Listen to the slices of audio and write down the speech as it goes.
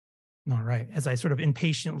All right. As I sort of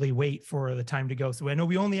impatiently wait for the time to go. So I know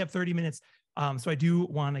we only have 30 minutes. So I do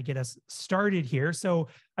want to get us started here. So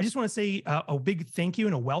I just want to say a big thank you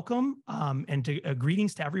and a welcome and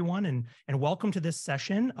greetings to everyone and welcome to this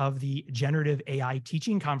session of the Generative AI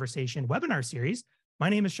Teaching Conversation webinar series. My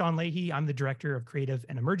name is Sean Leahy. I'm the Director of Creative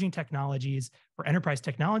and Emerging Technologies for Enterprise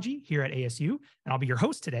Technology here at ASU, and I'll be your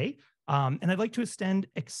host today. And I'd like to extend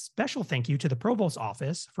a special thank you to the Provost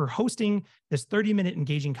Office for hosting this 30-minute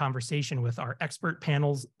engaging conversation with our expert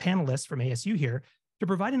panelists from ASU here to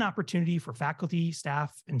provide an opportunity for faculty,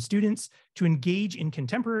 staff, and students to engage in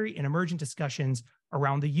contemporary and emergent discussions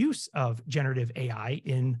around the use of generative AI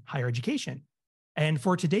in higher education. And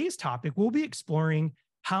for today's topic, we'll be exploring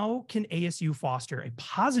how can ASU foster a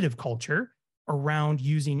positive culture around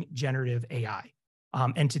using generative AI.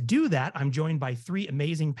 And to do that, I'm joined by three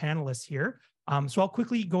amazing panelists here. So I'll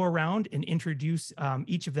quickly go around and introduce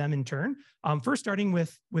each of them in turn. First, starting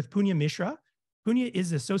with Punya Mishra. Punya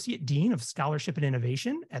is Associate Dean of Scholarship and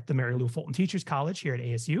Innovation at the Mary Lou Fulton Teachers College here at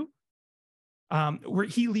ASU, where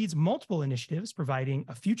he leads multiple initiatives providing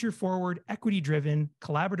a future-forward, equity-driven,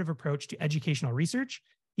 collaborative approach to educational research.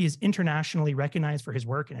 He is internationally recognized for his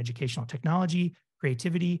work in educational technology,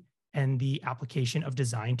 creativity, and the application of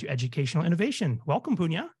design to educational innovation. Welcome,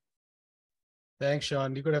 Punya. Thanks,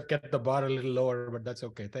 Sean. You could have kept the bar a little lower, but that's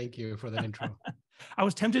okay. Thank you for that intro. I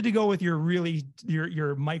was tempted to go with your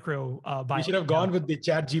micro bio. You should have gone with the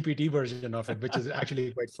ChatGPT version of it, which is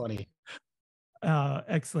actually quite funny.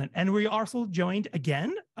 Excellent. And we're also joined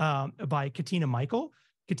again by Katina Michael.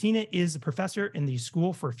 Katina is a professor in the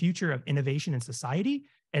School for Future of Innovation and Society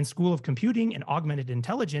and School of Computing and Augmented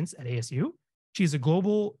Intelligence at ASU. She's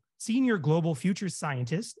a Senior Global Futures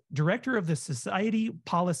Scientist, Director of the Society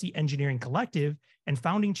Policy Engineering Collective, and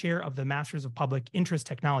founding chair of the Masters of Public Interest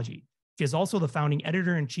Technology. She is also the founding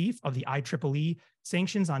editor-in-chief of the IEEE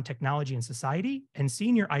Sanctions on Technology and Society and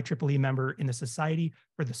senior IEEE member in the Society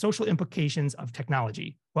for the Social Implications of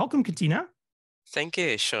Technology. Welcome, Katina. Thank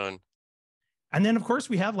you, Sean. And then, of course,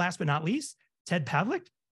 we have, last but not least, Ted Pavlik.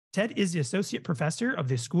 Ted is the Associate Professor of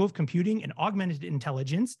the School of Computing and Augmented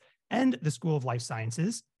Intelligence and the School of Life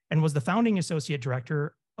Sciences, and was the founding Associate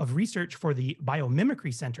Director of Research for the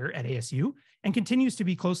Biomimicry Center at ASU, and continues to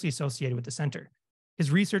be closely associated with the center.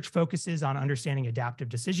 His research focuses on understanding adaptive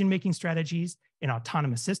decision-making strategies in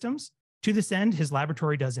autonomous systems. To this end, his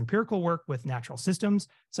laboratory does empirical work with natural systems,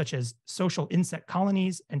 such as social insect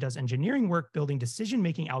colonies, and does engineering work building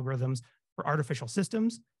decision-making algorithms for artificial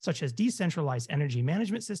systems, such as decentralized energy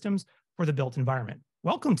management systems for the built environment.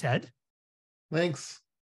 Welcome, Ted. Thanks.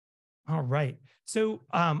 All right. So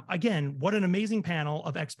again, what an amazing panel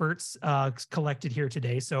of experts collected here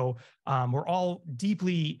today. So we're all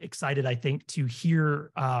deeply excited, I think, to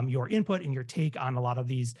hear your input and your take on a lot of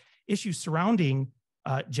these issues surrounding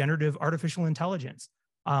generative artificial intelligence.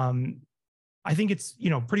 I think it's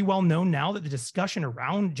pretty well known now that the discussion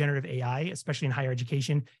around generative AI, especially in higher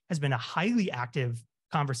education, has been a highly active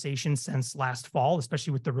conversation since last fall,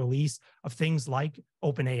 especially with the release of things like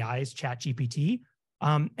OpenAI's ChatGPT.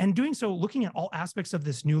 And doing so, looking at all aspects of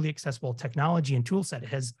this newly accessible technology and tool set,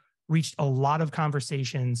 has reached a lot of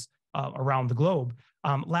conversations around the globe.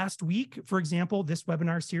 Last week, for example, this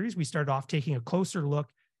webinar series, we started off taking a closer look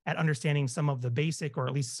at understanding some of the basic, or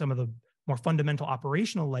at least some of the more fundamental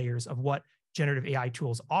operational layers of what generative AI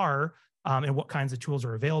tools are, and what kinds of tools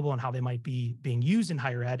are available and how they might be being used in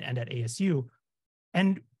higher ed and at ASU.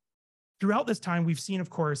 And throughout this time, we've seen, of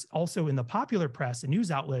course, also in the popular press and news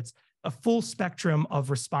outlets, a full spectrum of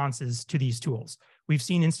responses to these tools. We've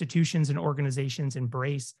seen institutions and organizations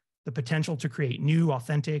embrace the potential to create new,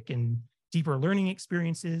 authentic, and deeper learning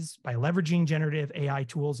experiences by leveraging generative AI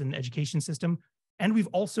tools in the education system. And we've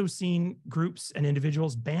also seen groups and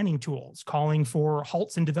individuals banning tools, calling for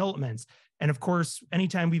halts in developments. And of course,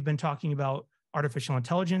 anytime we've been talking about artificial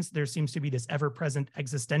intelligence, there seems to be this ever-present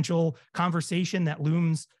existential conversation that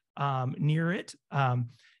looms near it.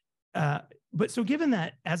 But so given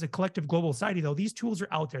that as a collective global society, though, these tools are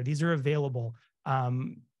out there, these are available.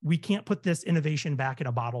 We can't put this innovation back in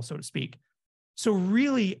a bottle, so to speak. So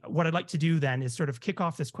really what I'd like to do then is sort of kick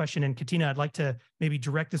off this question. And Katina, I'd like to maybe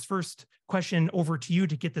direct this first question over to you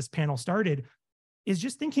to get this panel started, is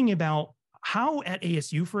just thinking about how at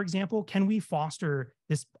ASU, for example, can we foster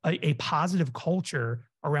a positive culture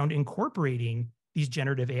around incorporating these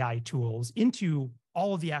generative AI tools into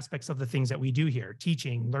all of the aspects of the things that we do here: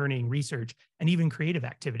 teaching, learning, research, and even creative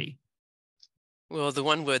activity? Well, the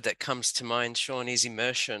one word that comes to mind, Sean, is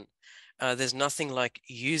immersion. there's nothing like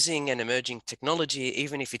using an emerging technology,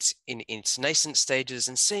 even if it's in its nascent stages,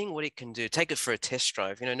 and seeing what it can do. Take it for a test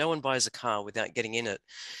drive. No one buys a car without getting in it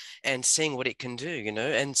and seeing what it can do,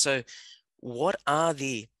 And so what are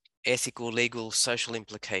the ethical, legal, social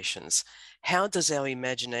implications? How does our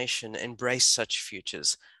imagination embrace such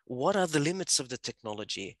futures? What are the limits of the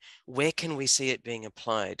technology? Where can we see it being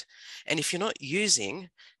applied? And if you're not using,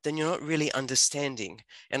 then you're not really understanding.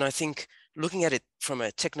 And I think looking at it from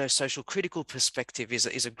a techno-social critical perspective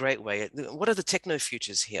is a great way. What are the techno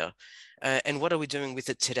futures here? And what are we doing with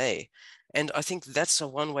it today? And I think that's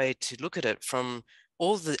one way to look at it, from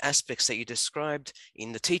all the aspects that you described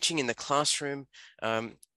in the teaching, in the classroom,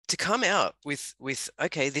 to come out with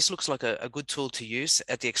okay, this looks like a good tool to use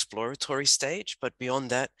at the exploratory stage, but beyond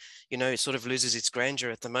that, it sort of loses its grandeur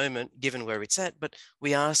at the moment, given where it's at. But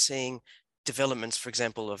we are seeing developments, for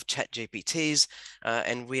example, of chat GPTs,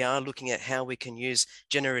 and we are looking at how we can use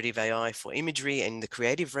generative AI for imagery and the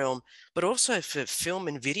creative realm, but also for film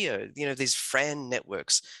and video, these FRAN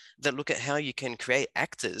networks that look at how you can create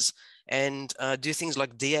actors and do things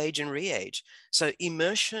like de-age and re-age. So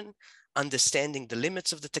immersion, understanding the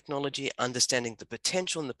limits of the technology, understanding the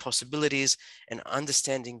potential and the possibilities, and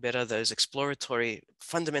understanding better those exploratory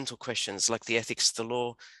fundamental questions like the ethics, the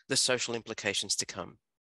law, the social implications to come.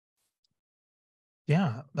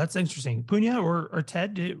 Yeah, that's interesting. Punya or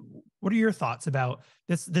Ted, what are your thoughts about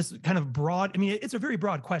this kind of broad? I mean, it's a very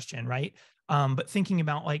broad question, right? But thinking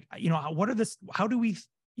about what are this? How do we,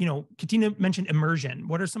 Katina mentioned immersion.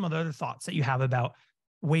 What are some of the other thoughts that you have about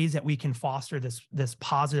ways that we can foster this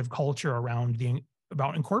positive culture around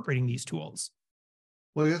about incorporating these tools?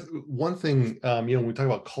 Well, I guess one thing, when we talk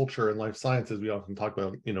about culture and life sciences, we often talk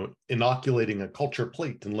about, inoculating a culture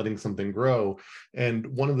plate and letting something grow. And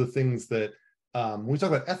one of the things that when we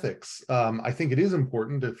talk about ethics, I think it is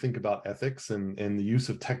important to think about ethics and the use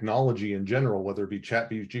of technology in general, whether it be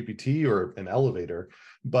ChatGPT or an elevator.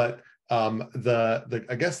 But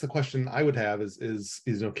I guess the question I would have is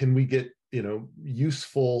can we get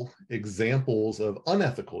useful examples of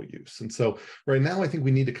unethical use? And so right now, I think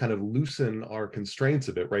we need to kind of loosen our constraints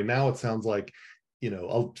a bit. Right now, it sounds like,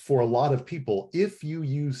 for a lot of people, if you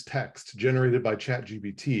use text generated by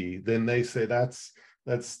ChatGPT, then they say that's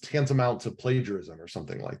tantamount to plagiarism or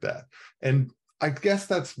something like that. And I guess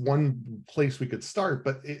that's one place we could start,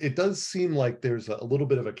 but it does seem like there's a little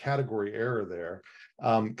bit of a category error there,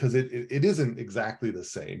 because it isn't exactly the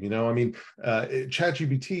same. I mean,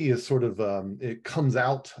 ChatGPT is sort of, it comes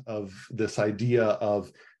out of this idea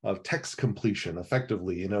of text completion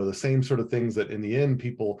effectively, the same sort of things that in the end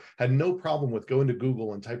people had no problem with going to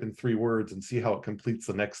Google and type in 3 words and see how it completes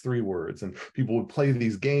the next 3 words. And people would play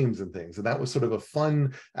these games and things. And that was sort of a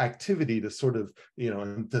fun activity to sort of,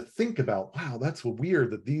 and to think about, wow, that's weird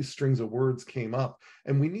that these strings of words came up.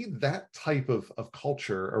 And we need that type of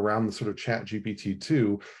culture around the sort of ChatGPT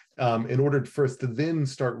too, in order for us to then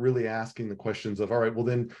start really asking the questions of, all right, well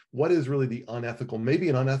then what is really the unethical? Maybe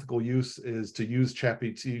an unethical use is to use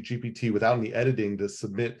ChatGPT without any editing to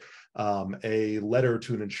submit a letter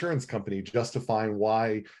to an insurance company justifying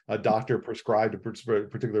why a doctor prescribed a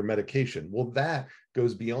particular medication. Well, that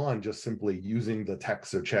goes beyond just simply using the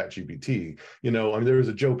text of ChatGPT. I mean, there was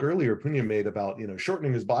a joke earlier Punya made about,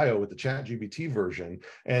 shortening his bio with the ChatGPT version.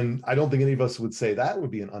 And I don't think any of us would say that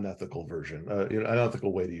would be an unethical version, an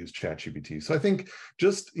unethical way to use ChatGPT. So I think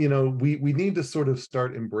just, we need to sort of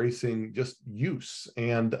start embracing just use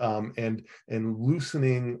and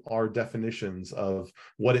loosening our definitions of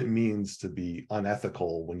what it means to be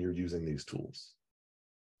unethical when you're using these tools.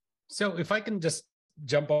 So if I can just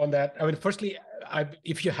jump on that. I mean, firstly,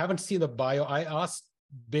 if you haven't seen the bio, I asked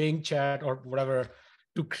Bing Chat or whatever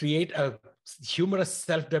to create a humorous,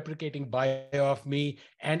 self-deprecating bio of me,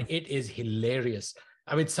 and it is hilarious.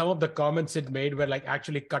 I mean, some of the comments it made were like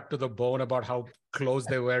actually cut to the bone about how close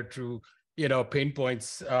they were to, pain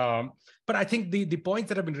points. But I think the points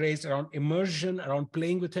that have been raised around immersion, around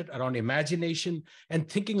playing with it, around imagination, and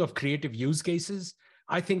thinking of creative use cases,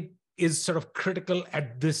 I think is sort of critical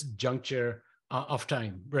at this juncture of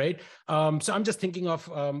time, right? So I'm just thinking of,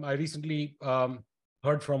 I recently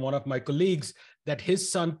heard from one of my colleagues that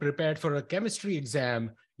his son prepared for a chemistry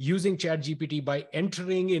exam using ChatGPT by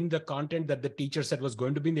entering in the content that the teacher said was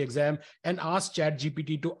going to be in the exam and asked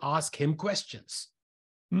ChatGPT to ask him questions.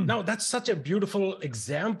 Now, that's such a beautiful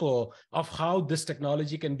example of how this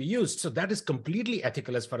technology can be used. So that is completely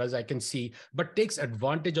ethical as far as I can see, but takes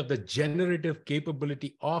advantage of the generative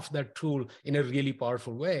capability of that tool in a really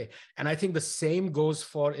powerful way. And I think the same goes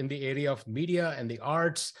for in the area of media and the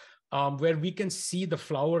arts, where we can see the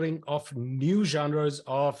flowering of new genres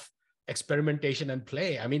of experimentation and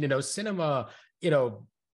play. I mean, cinema,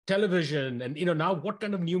 television, and now what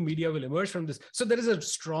kind of new media will emerge from this. So there is a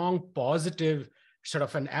strong positive sort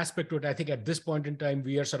of an aspect to it. I think at this point in time,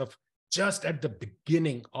 we are sort of just at the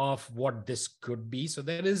beginning of what this could be. So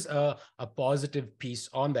there is a positive piece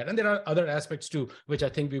on that. And there are other aspects too, which I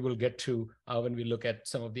think we will get to when we look at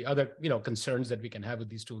some of the other, concerns that we can have with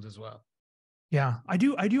these tools as well. Yeah, I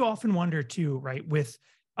do often wonder too, right? With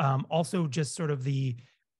also just sort of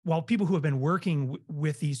while people who have been working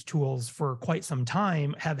with these tools for quite some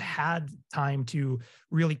time have had time to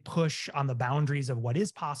really push on the boundaries of what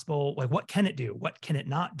is possible, like what can it do, what can it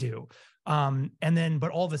not do, but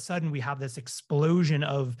all of a sudden we have this explosion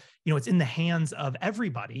of, it's in the hands of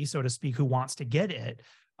everybody, so to speak, who wants to get it.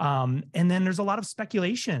 And then there's a lot of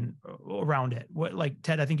speculation around it. What, like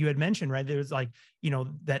Ted, I think you had mentioned, right? There's like,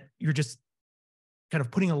 that you're just kind of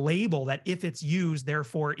putting a label that if it's used,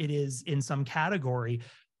 therefore it is in some category.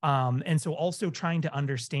 And so also trying to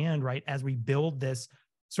understand, right, as we build this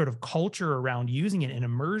sort of culture around using it in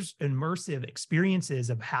immersive experiences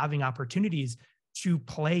of having opportunities to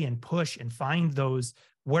play and push and find those,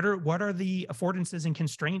 what are the affordances and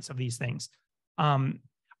constraints of these things?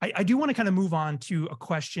 I do want to kind of move on to a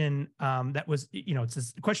question that was,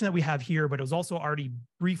 it's a question that we have here, but it was also already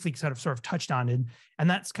briefly sort of touched on, and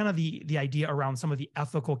that's kind of the idea around some of the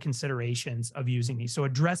ethical considerations of using these. So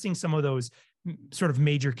addressing some of those sort of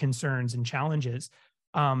major concerns and challenges.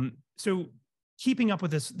 So keeping up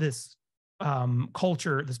with this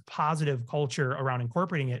culture, this positive culture around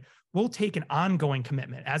incorporating it, will take an ongoing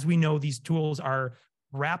commitment. As we know, these tools are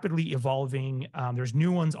rapidly evolving. There's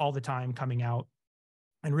new ones all the time coming out.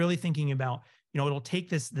 And really thinking about, it'll take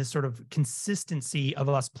this sort of consistency of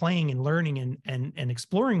us playing and learning and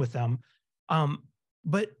exploring with them.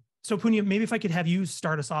 But so Punya, maybe if I could have you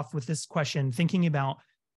start us off with this question, thinking about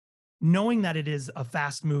knowing that it is a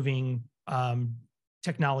fast-moving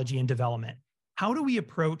technology and development. How do we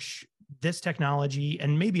approach this technology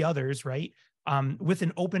and maybe others, right, with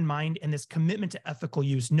an open mind and this commitment to ethical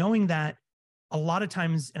use, knowing that a lot of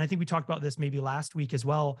times, and I think we talked about this maybe last week as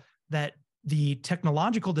well, that the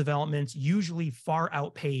technological developments usually far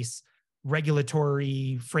outpace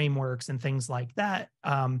regulatory frameworks and things like that.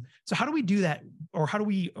 So how do we do that, or how do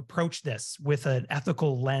we approach this with an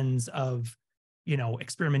ethical lens of,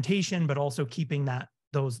 experimentation, but also keeping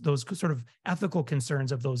those sort of ethical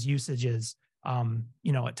concerns of those usages,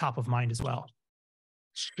 at top of mind as well?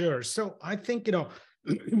 Sure. So I think,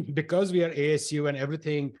 because we are ASU and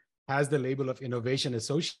everything has the label of innovation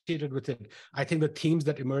associated with it, I think the themes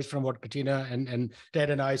that emerge from what Katina and Ted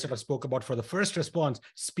and I sort of spoke about for the first response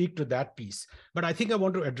speak to that piece. But I think I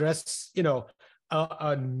want to address,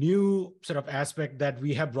 a new sort of aspect that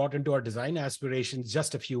we have brought into our design aspirations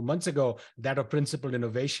just a few months ago, that of principled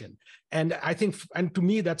innovation. And I think, and to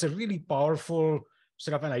me, that's a really powerful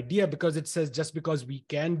sort of an idea, because it says just because we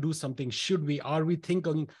can do something, are we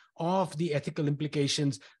thinking of the ethical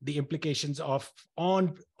implications, the implications of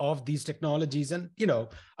these technologies? And,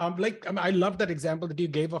 I love that example that you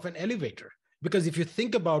gave of an elevator. Because if you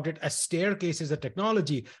think about it, a staircase is a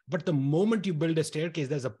technology, but the moment you build a staircase,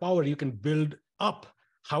 there's a power you can build up.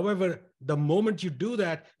 However, the moment you do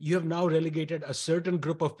that, you have now relegated a certain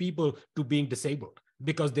group of people to being disabled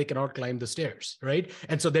because they cannot climb the stairs, right?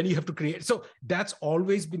 And so then you have to create. So that's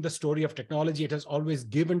always been the story of technology. It has always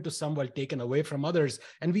given to some while taken away from others.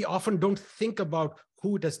 And we often don't think about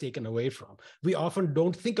who it has taken away from. We often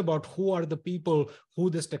don't think about who are the people who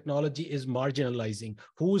this technology is marginalizing,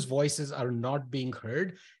 whose voices are not being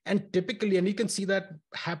heard. And typically, and you can see that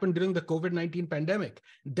happen during the COVID-19 pandemic,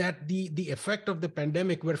 that the effect of the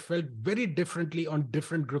pandemic were felt very differently on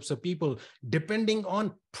different groups of people, depending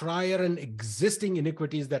on prior and existing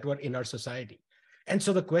inequities that were in our society. And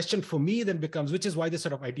so the question for me then becomes, which is why this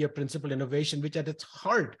sort of idea of principled innovation, which at its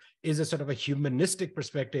heart is a sort of a humanistic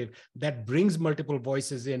perspective that brings multiple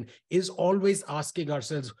voices in, is always asking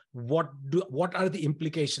ourselves, what are the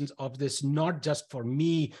implications of this, not just for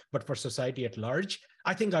me, but for society at large?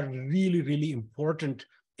 I think are really, really important.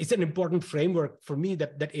 It's an important framework for me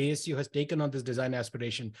that ASU has taken on this design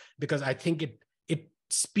aspiration, because I think it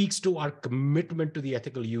speaks to our commitment to the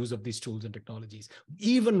ethical use of these tools and technologies,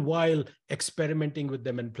 even while experimenting with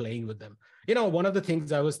them and playing with them. One of the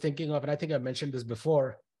things I was thinking of, and I think I mentioned this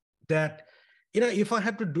before, that, if I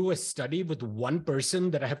have to do a study with one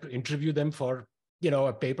person, that I have to interview them for,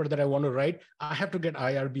 a paper that I want to write, I have to get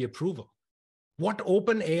IRB approval. What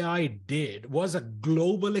OpenAI did was a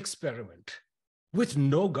global experiment with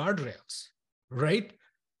no guardrails, right?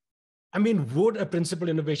 I mean, would a principled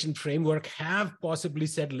innovation framework have possibly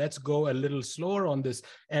said, let's go a little slower on this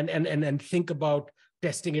and think about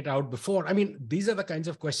testing it out before? I mean, these are the kinds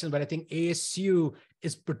of questions that I think ASU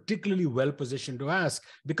is particularly well positioned to ask,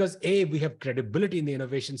 because A, we have credibility in the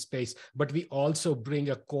innovation space, but we also bring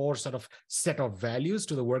a core sort of set of values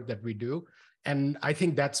to the work that we do. And I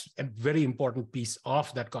think that's a very important piece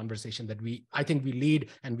of that conversation that I think we lead,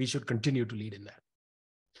 and we should continue to lead in that.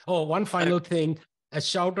 Oh, one final thing, a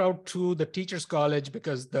shout out to the Teachers College,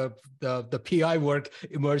 because the PI work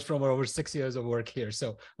emerged from over 6 years of work here.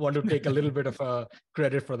 So want to take a little bit of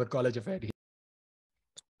credit for the College of Ed here.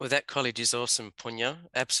 Well, that college is awesome, Punya,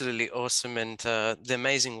 absolutely awesome. And the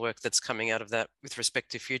amazing work that's coming out of that with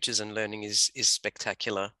respect to futures and learning is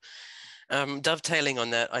wspectacular. Dovetailing on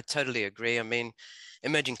that, I totally agree. I mean,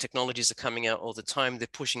 emerging technologies are coming out all the time. They're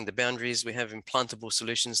pushing the boundaries. We have implantable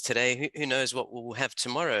solutions today. Who knows what we'll have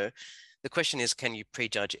tomorrow? The question is, can you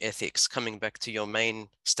prejudge ethics? Coming back to your main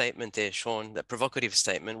statement there, Sean, that provocative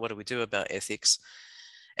statement, what do we do about ethics?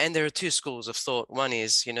 And there are two schools of thought. One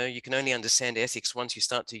is, you can only understand ethics once you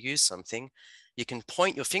start to use something. You can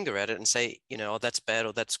point your finger at it and say, oh, that's bad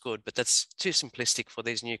or that's good, but that's too simplistic for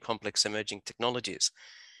these new complex emerging technologies.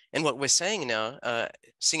 And what we're saying now,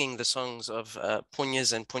 singing the songs of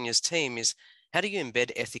Punya's and Punya's team, is how do you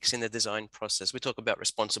embed ethics in the design process? We talk about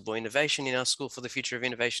responsible innovation in our School for the Future of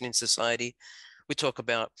Innovation in Society. We talk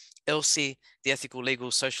about ELSI, the ethical,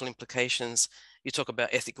 legal, social implications. You talk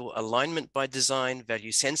about ethical alignment by design,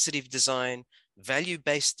 value-sensitive design,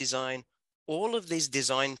 value-based design. All of these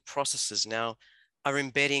design processes now are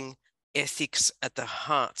embedding ethics at the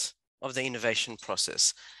heart of the innovation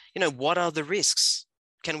process. What are the risks?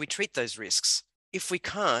 Can we treat those risks? If we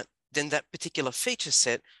can't, then that particular feature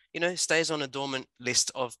set, stays on a dormant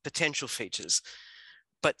list of potential features.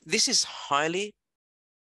 But this is highly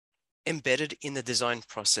embedded in the design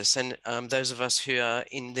process. And those of us who are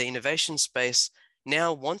in the innovation space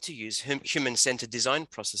now want to use human-centered design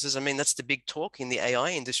processes. I mean, that's the big talk in the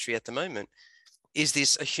AI industry at the moment. Is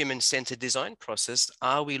this a human-centered design process?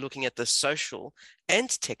 Are we looking at the social and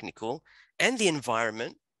technical and the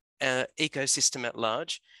environment ecosystem at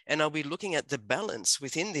large? And are we looking at the balance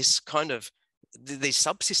within this kind of these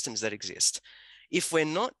subsystems that exist? If we're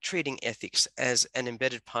not treating ethics as an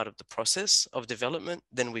embedded part of the process of development,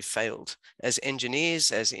 then we've failed as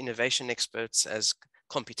engineers, as innovation experts, as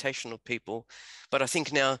computational people. But I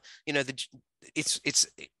think now,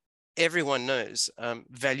 everyone knows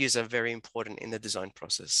values are very important in the design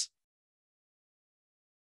process.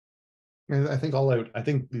 I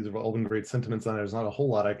think these have all been great sentiments, and there's not a whole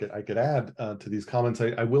lot I could add to these comments.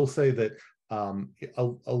 I will say that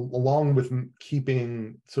along with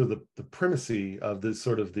keeping sort of the primacy of this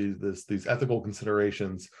sort of these ethical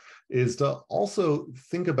considerations, is to also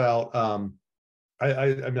think about.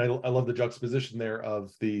 I love the juxtaposition there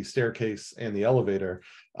of the staircase and the elevator,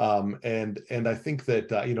 and I think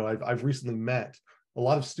that I've recently met a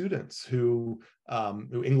lot of students who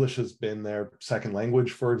English has been their second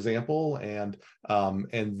language, for example, and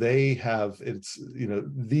they have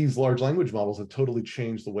these large language models have totally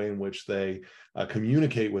changed the way in which they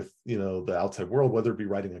communicate with the outside world, whether it be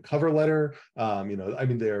writing a cover letter,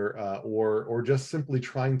 or just simply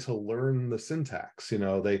trying to learn the syntax.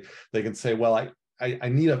 They can say, well, I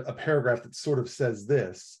need a paragraph that sort of says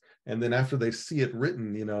this. And then after they see it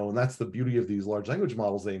written, and that's the beauty of these large language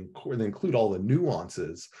models, they include all the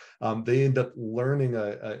nuances. They end up learning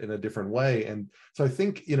in a different way. And so I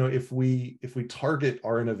think, if we target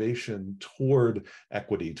our innovation toward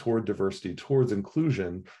equity, toward diversity, towards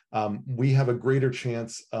inclusion, we have a greater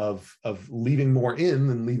chance of leaving more in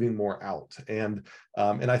than leaving more out. And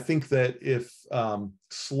I think that if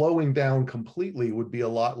slowing down completely would be a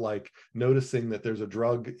lot like noticing that there's a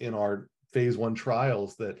drug in our phase 1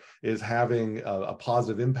 trials that is having a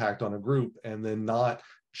positive impact on a group, and then not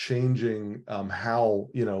changing how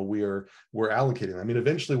we're allocating. I mean,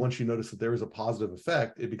 eventually, once you notice that there is a positive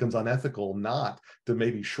effect, it becomes unethical not to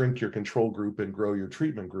maybe shrink your control group and grow your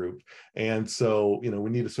treatment group. And so, we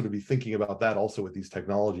need to sort of be thinking about that also with these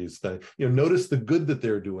technologies, that notice the good that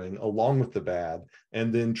they're doing along with the bad,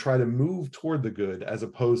 and then try to move toward the good, as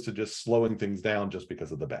opposed to just slowing things down just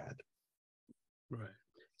because of the bad. Right.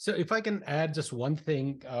 So if I can add just one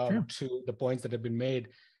thing Sure. to the points that have been made,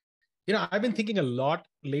 I've been thinking a lot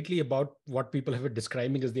lately about what people have been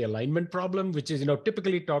describing as the alignment problem, which is,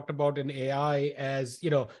 typically talked about in AI as,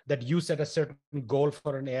 that you set a certain goal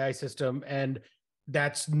for an AI system, and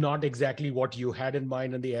that's not exactly what you had in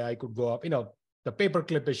mind, and the AI could go up, the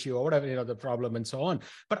paperclip issue or whatever, the problem and so on.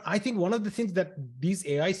 But I think one of the things that these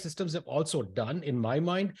AI systems have also done, in my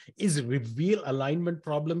mind, is reveal alignment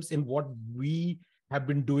problems in what we have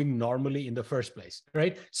been doing normally in the first place,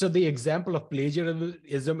 right? So the example of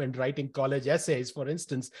plagiarism in writing college essays, for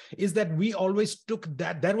instance, is that we always took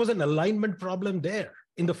that, there was an alignment problem there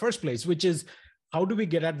in the first place, which is how do we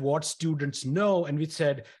get at what students know? And we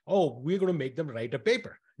said, oh, we're going to make them write a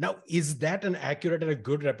paper. Now, is that an accurate and a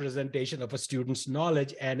good representation of a student's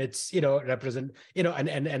knowledge and it's,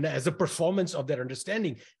 and as a performance of their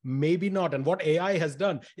understanding? Maybe not. And what AI has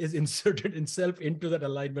done is inserted itself into that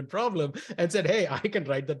alignment problem and said, hey, I can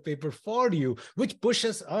write that paper for you, which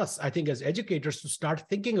pushes us, I think, as educators to start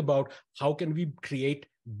thinking about how can we create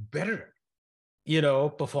better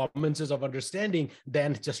performances of understanding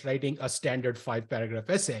than just writing a standard 5-paragraph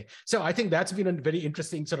essay. So I think that's been a very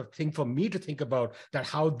interesting sort of thing for me to think about, that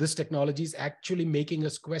how this technology is actually making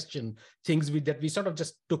us question things that we sort of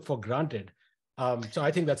just took for granted. So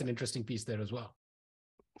I think that's an interesting piece there as well.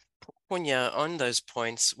 Punya, on those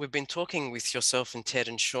points, we've been talking with yourself and Ted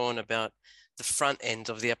and Sean about the front end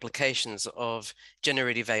of the applications of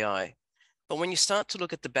generative AI. But when you start to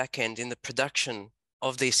look at the back end in the production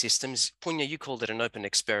of these systems, Punya, you called it an open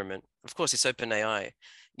experiment. Of course, it's open AI.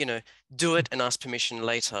 Do it and ask permission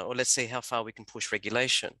later, or let's see how far we can push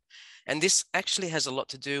regulation. And this actually has a lot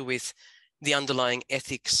to do with the underlying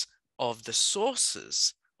ethics of the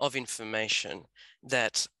sources of information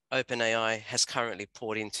that OpenAI has currently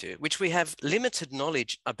poured into, which we have limited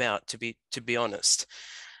knowledge about, to be honest.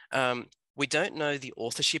 We don't know the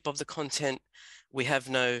authorship of the content. We have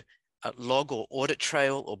no log or audit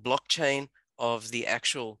trail or blockchain of the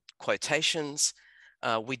actual quotations.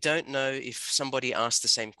 We don't know if somebody asked the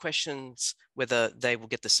same questions, whether they will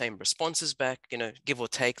get the same responses back, give or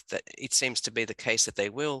take. That it seems to be the case that they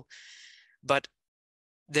will. But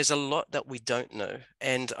there's a lot that we don't know.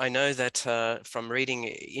 And I know that from reading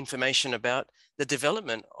information about the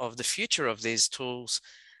development of the future of these tools,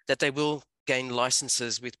 that they will gain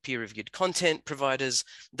licenses with peer-reviewed content providers.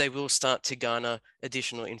 They will start to garner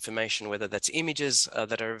additional information, whether that's images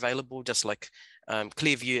that are available, just like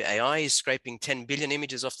Clearview AI is scraping 10 billion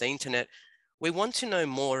images off the internet. We want to know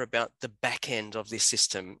more about the back end of this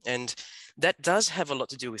system. And that does have a lot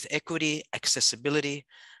to do with equity, accessibility.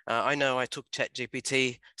 I know I took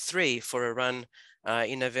ChatGPT 3 for a run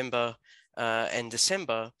in November and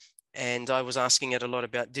December, and I was asking it a lot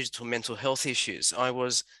about digital mental health issues.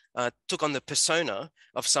 I took on the persona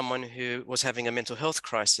of someone who was having a mental health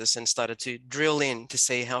crisis and started to drill in to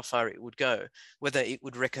see how far it would go, whether it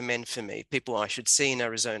would recommend for me people I should see in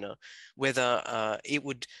Arizona, whether it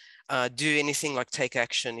would do anything like take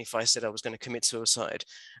action if I said I was going to commit suicide.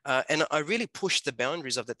 And I really pushed the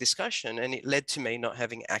boundaries of that discussion, and it led to me not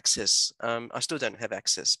having access. I still don't have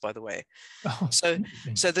access, by the way. Oh, so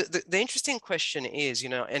the interesting question is,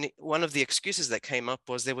 and one of the excuses that came up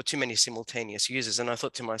was there were too many simultaneous users. And I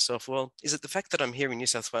thought to myself, well, is it the fact that I'm here in New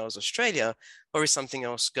South Wales, Australia, or is something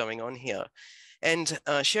else going on here? And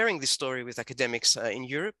sharing this story with academics in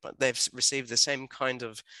Europe, they've received the same kind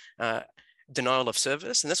of denial of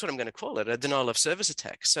service, and that's what I'm going to call it, a denial of service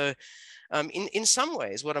attack. So in some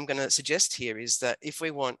ways, what I'm going to suggest here is that if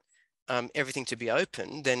we want everything to be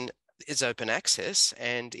open, then it's open access,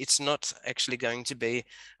 and it's not actually going to be,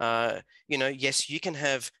 yes, you can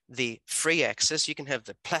have the free access, you can have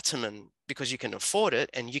the platinum because you can afford it,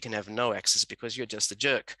 and you can have no access because you're just a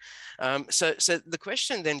jerk. So the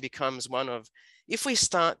question then becomes one of, if we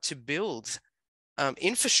start to build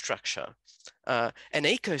infrastructure, an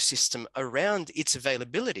ecosystem around its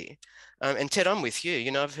availability. And Ted, I'm with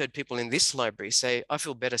you. I've heard people in this library say, I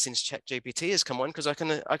feel better since ChatGPT has come on because I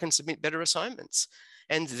can submit better assignments.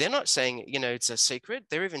 And they're not saying, it's a secret.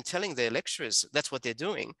 They're even telling their lecturers that's what they're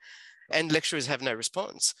doing. And lecturers have no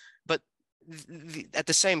response. But at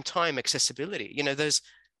the same time, accessibility,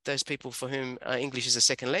 those people for whom English is a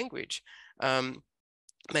second language,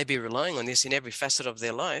 may be relying on this in every facet of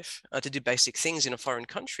their life to do basic things in a foreign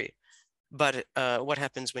country. But what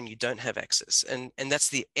happens when you don't have access? And that's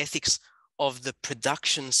the ethics of the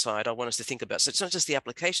production side I want us to think about. So it's not just the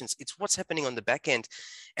applications, it's what's happening on the back end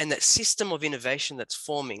and that system of innovation that's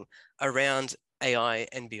forming around AI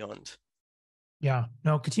and beyond. Yeah,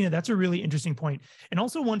 no, Katina, that's a really interesting point. And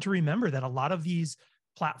also want to remember that a lot of these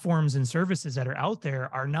platforms and services that are out there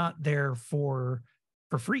are not there for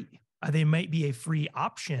free. They might be a free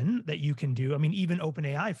option that you can do. I mean, even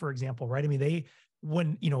OpenAI, for example, right? I mean,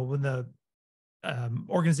 when the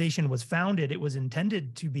organization was founded, it was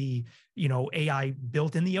intended to be, AI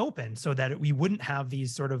built in the open so that we wouldn't have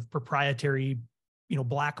these sort of proprietary,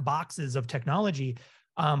 black boxes of technology.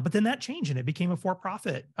 But then that changed and it became a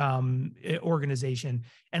for-profit organization.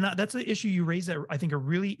 And that's the issue you raised, that I think a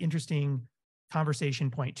really interesting conversation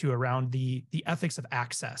point too, around the ethics of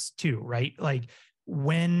access too, right? Like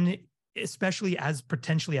when especially as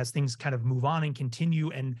potentially as things kind of move on and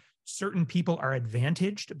continue, and certain people are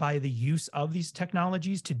advantaged by the use of these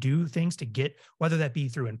technologies to do things, to get, whether that be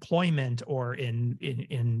through employment or in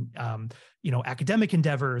academic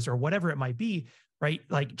endeavors or whatever it might be, right?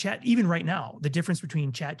 Like even right now, the difference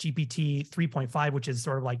between ChatGPT 3.5, which is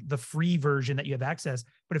sort of like the free version that you have access,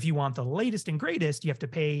 but if you want the latest and greatest, you have to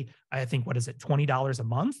pay, I think, what is it, $20 a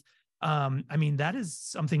month? I mean, that is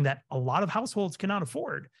something that a lot of households cannot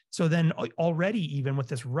afford. So then already, even with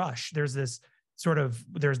this rush, there's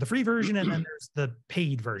the free version and then there's the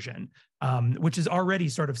paid version, which is already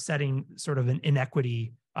sort of setting sort of an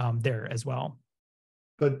inequity there as well.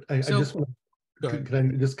 But I just want to,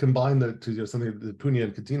 can I just combine to something that Punya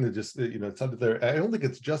and Katina just, said there. I don't think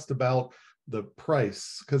it's just about the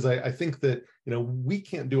price, because I think that, we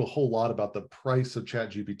can't do a whole lot about the price of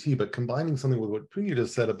ChatGPT, but combining something with what Punya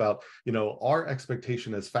just said about, our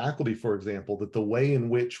expectation as faculty, for example, that the way in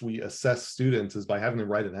which we assess students is by having them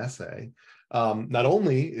write an essay. Not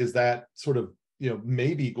only is that sort of,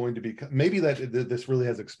 maybe going to be, maybe that this really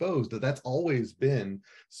has exposed that that's always been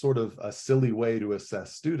sort of a silly way to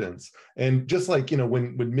assess students. And just like,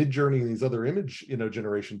 when Midjourney and these other image,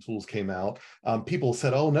 generation tools came out, people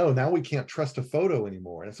said, oh no, now we can't trust a photo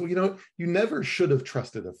anymore. And so, you never should have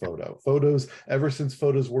trusted a photo. Photos, ever since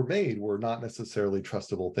photos were made, were not necessarily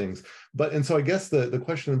trustable things. And so I guess the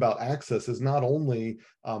question about access is not only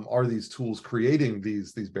are these tools creating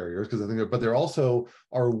these barriers, because I think, but they're also,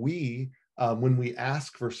 are we, when we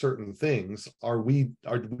ask for certain things, are we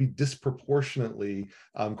disproportionately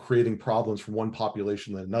creating problems from one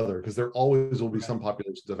population than another? Because there always will be some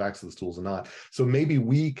populations that have access to these tools and not. So maybe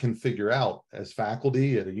we can figure out, as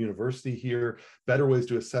faculty at a university here, better ways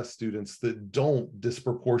to assess students that don't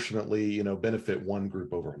disproportionately, benefit one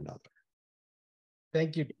group over another.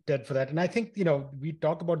 Thank you, Ted, for that. And I think, we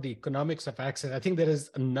talk about the economics of access. I think there is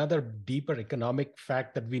another deeper economic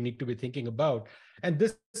fact that we need to be thinking about. And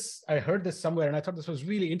this, I heard this somewhere, and I thought this was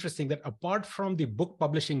really interesting, that apart from the book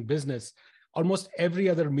publishing business, almost every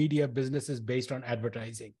other media business is based on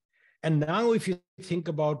advertising. And now if you think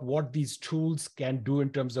about what these tools can do in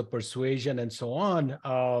terms of persuasion and so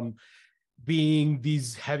on, being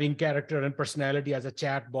these having character and personality as a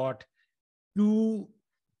chatbot, to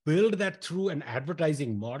build that through an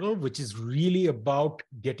advertising model, which is really about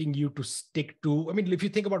getting you to stick to, if you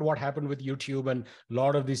think about what happened with YouTube and a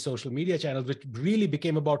lot of these social media channels, which really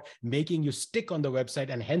became about making you stick on the website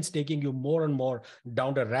and hence taking you more and more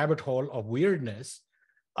down the rabbit hole of weirdness.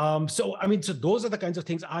 So those are the kinds of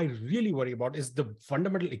things I really worry about. Is the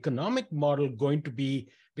fundamental economic model going to be,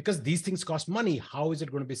 because these things cost money, how is it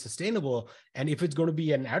going to be sustainable? And if it's going to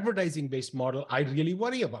be an advertising-based model, I really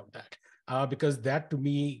worry about that. Because that to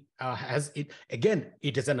me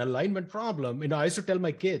it is an alignment problem. I used to tell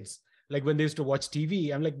my kids, like when they used to watch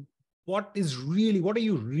TV, I'm like, what are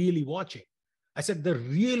you really watching? I said, the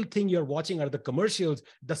real thing you're watching are the commercials.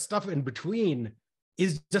 The stuff in between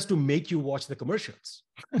is just to make you watch the commercials.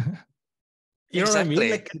 You know what I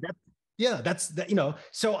mean? Like,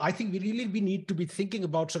 so I think we need to be thinking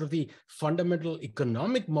about sort of the fundamental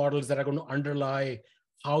economic models that are going to underlie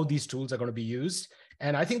how these tools are going to be used.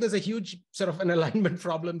 And I think there's a huge sort of an alignment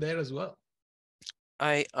problem there as well.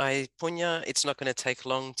 Punya, it's not going to take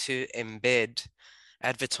long to embed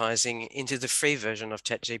advertising into the free version of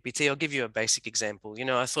ChatGPT. I'll give you a basic example.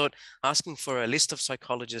 I thought asking for a list of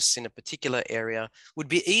psychologists in a particular area would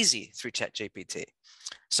be easy through ChatGPT.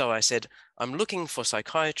 So I said, I'm looking for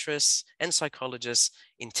psychiatrists and psychologists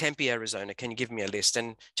in Tempe, Arizona. Can you give me a list?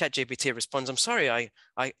 And ChatGPT responds, I'm sorry,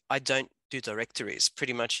 I don't do directories.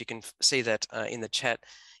 Pretty much you can see that in the chat,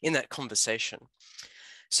 in that conversation.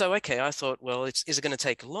 So, okay, I thought, well, is it going to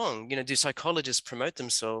take long? Do psychologists promote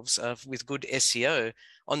themselves with good SEO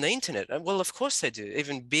on the internet? Well, of course they do.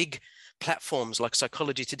 Even big platforms like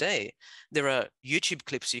Psychology Today, there are YouTube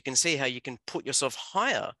clips. You can see how you can put yourself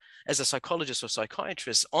higher as a psychologist or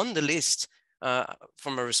psychiatrist on the list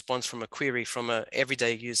from a response, from a query, from an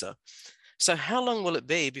everyday user. So how long will it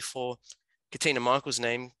be before Katina Michael's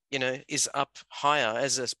name, is up higher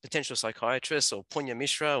as a potential psychiatrist, or Punya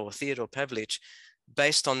Mishra or Theodore Pavlich,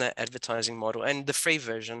 based on that advertising model? And the free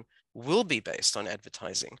version will be based on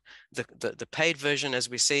advertising. The paid version, as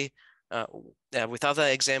we see with other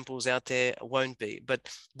examples out there, won't be. But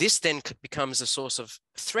this then becomes a source of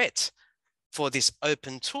threat for this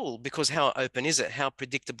open tool, because how open is it? How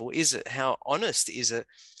predictable is it? How honest is it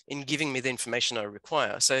in giving me the information I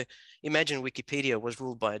require? So imagine Wikipedia was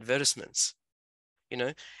ruled by advertisements.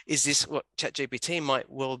 Is this what ChatGPT might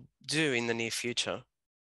well do in the near future?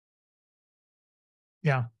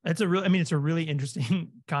 Yeah, it's a really interesting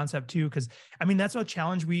concept too, because that's a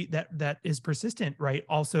challenge that is persistent, right?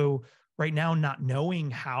 Also, right now not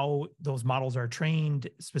knowing how those models are trained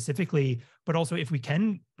specifically, but also if we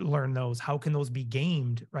can learn those, how can those be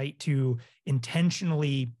gamed, right, to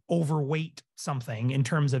intentionally overweight something in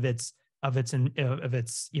terms of its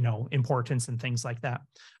importance and things like that.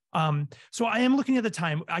 So I am looking at the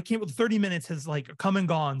time. I can't. 30 minutes has like come and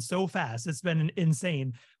gone so fast. It's been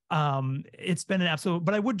insane. It's been an absolute.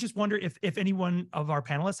 But I would just wonder if anyone of our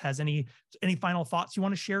panelists has any final thoughts you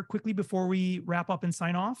want to share quickly before we wrap up and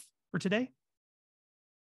sign off for today.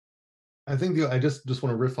 I think I just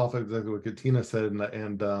want to riff off of exactly what Katina said,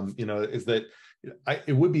 and is that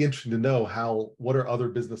it would be interesting to know what are other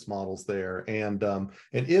business models there, and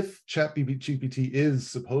if ChatGPT is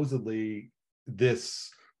supposedly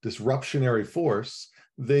this disruptionary force,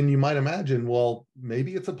 then you might imagine, well,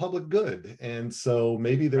 maybe it's a public good. And so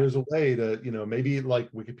maybe there's a way to, maybe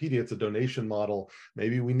like Wikipedia, it's a donation model.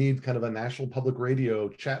 Maybe we need kind of a national public radio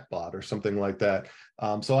chatbot or something like that.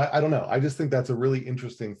 So I don't know. I just think that's a really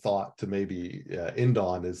interesting thought to maybe end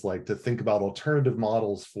on, is like to think about alternative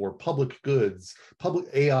models for public goods, public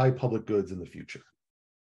AI public goods in the future.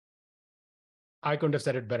 I couldn't have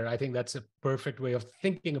said it better. I think that's a perfect way of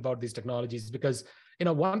thinking about these technologies, because,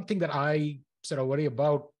 one thing that I sort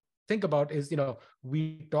of think about is,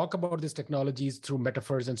 we talk about these technologies through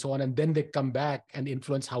metaphors and so on, and then they come back and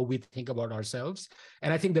influence how we think about ourselves.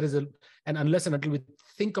 And I think there is and unless and until we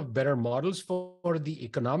think of better models for the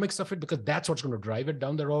economics of it, because that's what's going to drive it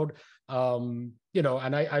down the road. And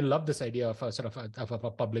I love this idea of a sort of a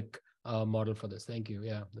public model for this. Thank you.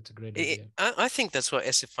 Yeah, that's a great idea. I think that's what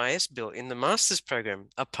SFIS built in the master's program,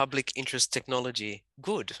 a public interest technology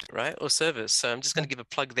good, right, or service. So I'm just going to give a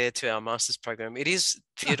plug there to our master's program. It is,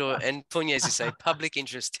 Theodore and Punya, as you say, public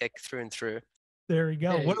interest tech through and through. There we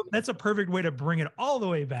go. Hey. That's a perfect way to bring it all the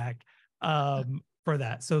way back for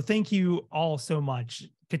that. So thank you all so much.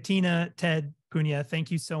 Katina, Ted, Punya, thank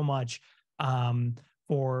you so much.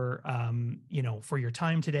 For your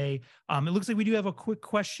time today. It looks like we do have a quick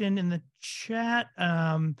question in the chat.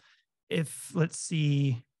 Let's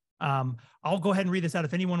see, I'll go ahead and read this out.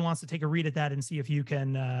 If anyone wants to take a read at that and see if you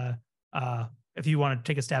can, if you want to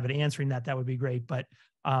take a stab at answering that, that would be great. But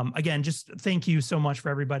again, just thank you so much for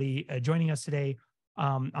everybody joining us today.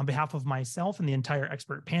 On behalf of myself and the entire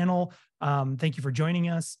expert panel, thank you for joining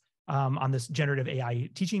us on this generative AI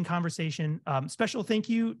teaching conversation. Special thank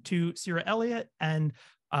you to Sarah Elliott and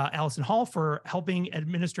Allison Hall for helping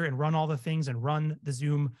administer and run all the things and run the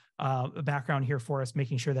Zoom background here for us,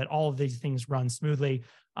 making sure that all of these things run smoothly.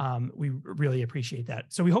 We really appreciate that.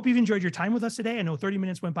 So we hope you've enjoyed your time with us today. I know 30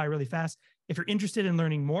 minutes went by really fast. If you're interested in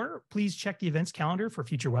learning more, please check the events calendar for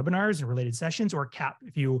future webinars and related sessions, or CAP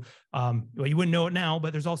if you, well, you wouldn't know it now,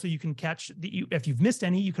 but there's also, you can catch, if you've missed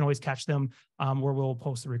any, you can always catch them where we'll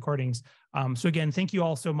post the recordings. So again, thank you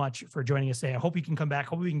all so much for joining us today. I hope you can come back.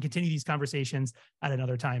 Hope we can continue these conversations at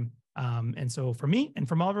another time. And so from me and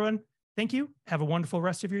from everyone, thank you. Have a wonderful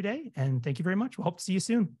rest of your day. And thank you very much. We'll hope to see you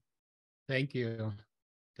soon. Thank you.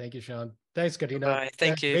 Thank you, Sean. Thanks, Katina. Bye.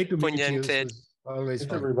 Thank you. Great to meet Punya you. and Ted. This was always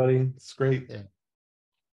Thanks, fun. everybody. It's great. Yeah.